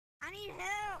I need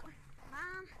help.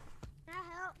 Mom, can I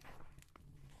help?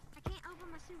 I can't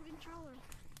open my super controller.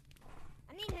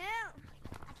 I need help.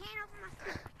 I can't open my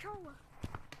super controller.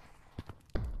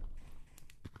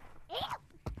 Help!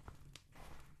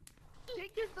 I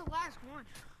think this is the last one.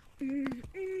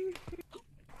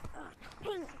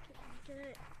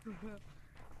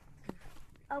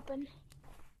 Open.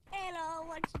 Hello,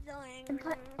 what you doing? And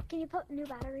can you put new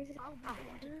batteries in? Oh,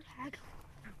 tag.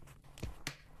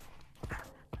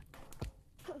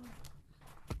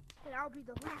 And I'll be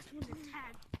the last one to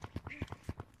tag.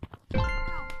 Bro,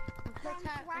 I'm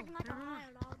swagging like a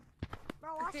lion, dog. Bro,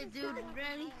 watch Okay, me dude, swag like a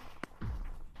ready? lion.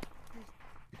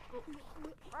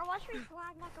 Bro, watch me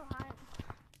swag like a lion.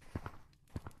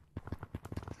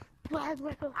 Swag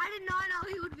like a I did not know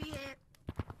he would be it.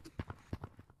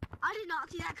 I did not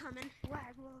see that coming.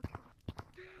 swag like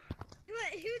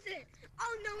What? Who's it?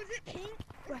 Oh no, is it pink?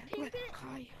 Is pink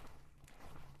it?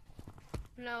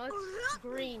 No, it's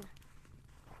green.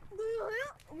 We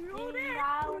all dead.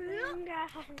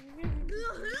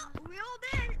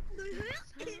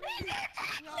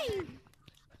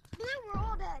 Blue, we're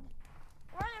all dead.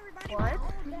 Run, everybody. What?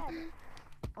 We're all dead.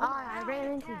 Oh, I ran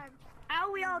into. How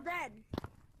are we all dead?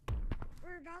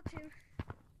 We're about to.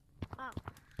 Oh.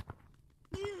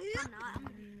 I'm not.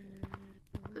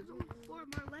 There's only 4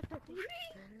 more left, I think.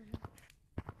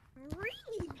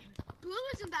 Read. Blue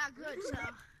isn't that good, so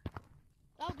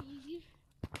that'll be easy.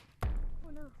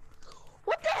 Oh no.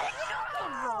 What the heck are you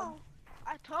doing? Oh,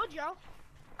 I told y'all.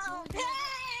 I'm not Steven.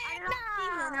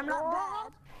 I'm not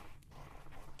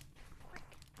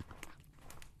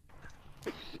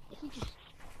bad. He just.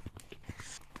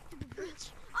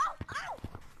 Oh, ow.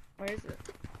 Where is it?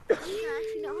 You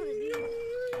actually know how to do it.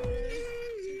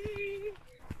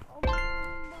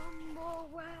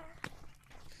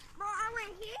 Bro, I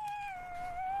went here.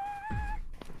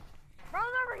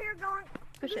 Bro's over here going.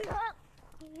 Push it.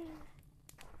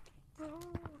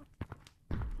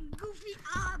 Goofy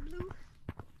blue.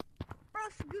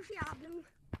 Bro's goofy blue.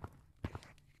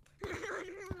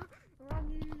 Run,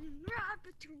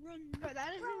 rabbit to run. Bro, that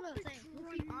isn't what I'm saying.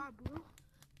 Goofy blue.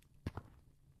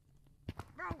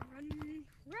 Bro, run,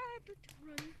 rabbit to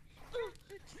run.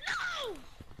 No!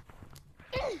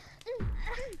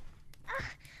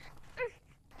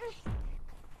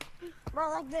 Bro,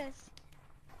 like this.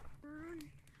 Run,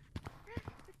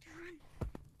 rabbit to run.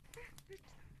 Rabbit,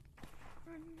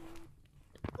 run.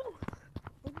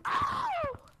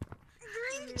 Oh!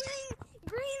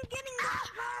 Green getting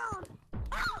knocked.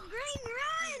 Oh, Green,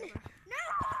 run! No!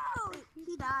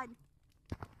 He died.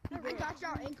 I got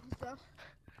y'all ankles though.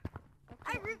 I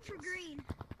root for Green.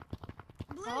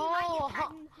 Blue Oh, might get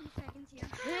tagged in a few seconds here.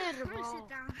 I'm gonna sit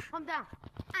down. I'm down.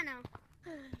 I know.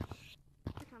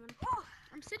 They're coming. Oh,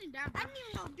 I'm sitting down. I didn't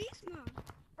even go beast mode.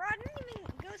 Bro, I didn't even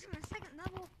go to my second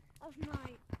level of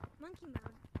my monkey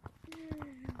mode.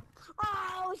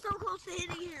 Oh, so close to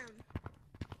hitting him.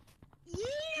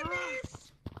 Yeah,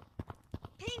 miss.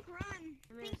 Pink, run.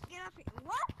 Pink, get up here.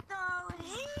 What the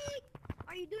heck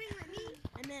are you doing with me?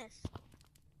 I missed.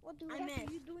 What the I heck are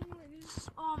missed. you doing with me?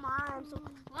 Oh my, I'm so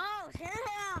close. Hit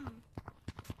him.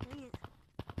 Dang it.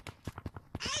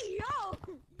 Hey, yo!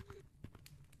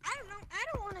 I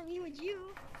don't want to be with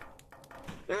you.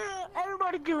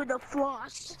 Everybody do the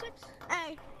floss.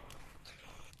 Hey.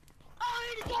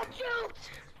 Oh, you got juked.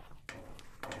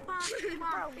 Bro.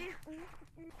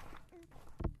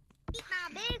 Eat my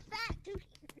big fat tooth.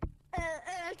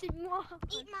 Eat my.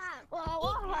 Eat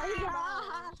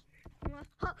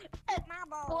my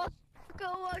balls. Go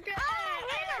look at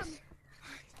him.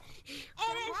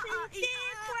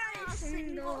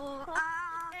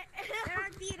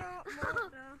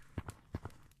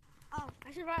 Oh, I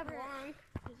survived long.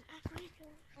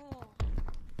 Oh.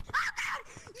 Oh God!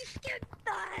 You scared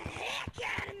the heck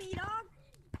out of me, dog.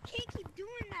 Can't keep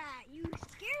doing that. You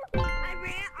scared me. I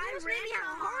ran made me have a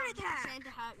heart attack. Santa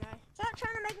hat guy. Stop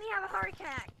trying to make me have a heart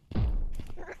attack.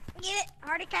 Get it?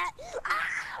 Heart attack.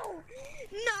 Ow!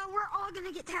 No, we're all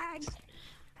gonna get tagged.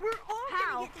 We're all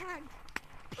gonna get tagged.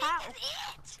 How? Pick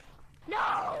it!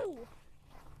 No!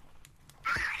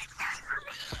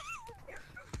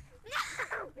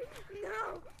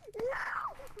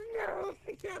 No!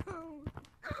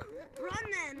 Run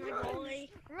then, my boy.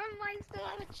 Run while you still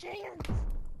have a chance.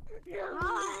 No,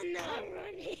 I'm not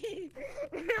running.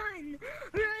 Run.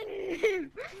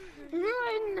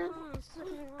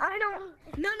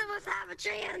 None of us have a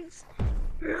chance.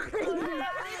 Run.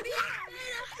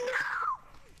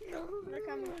 No. They're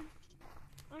coming.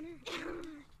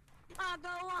 I'll go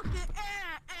off the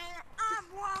air. I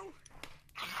won't.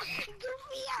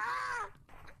 Goofy,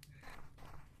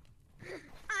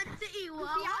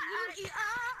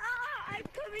 I'm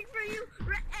coming coming for you.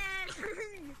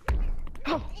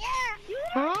 Yeah.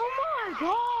 Oh my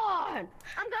god!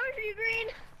 I'm coming for you, Green.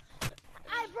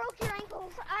 I broke your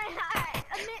ankles. I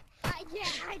admit.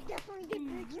 I definitely did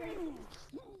break your ankles.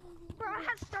 Bro, I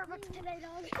had Starbucks today,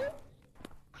 dog.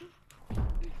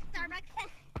 Starbucks.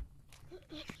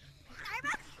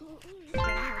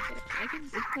 I can.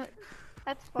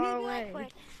 That's far away.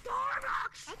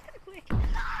 Starbucks. That's kind of quick.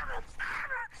 Starbucks.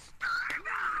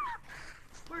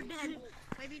 We're dead.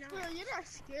 Maybe not. Bro, you're not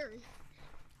scary.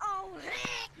 Oh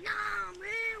heck nah,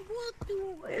 man. We'll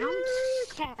do it.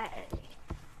 Okay.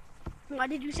 Why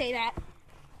did you say that?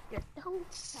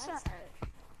 Don't say. I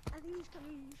think he's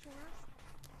coming for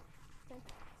us.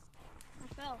 I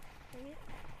fell. Dang it.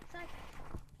 Sec.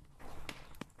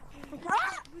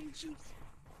 Ah! Green cheeks.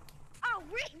 Oh,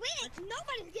 wait.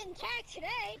 Nobody's getting tagged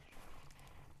today.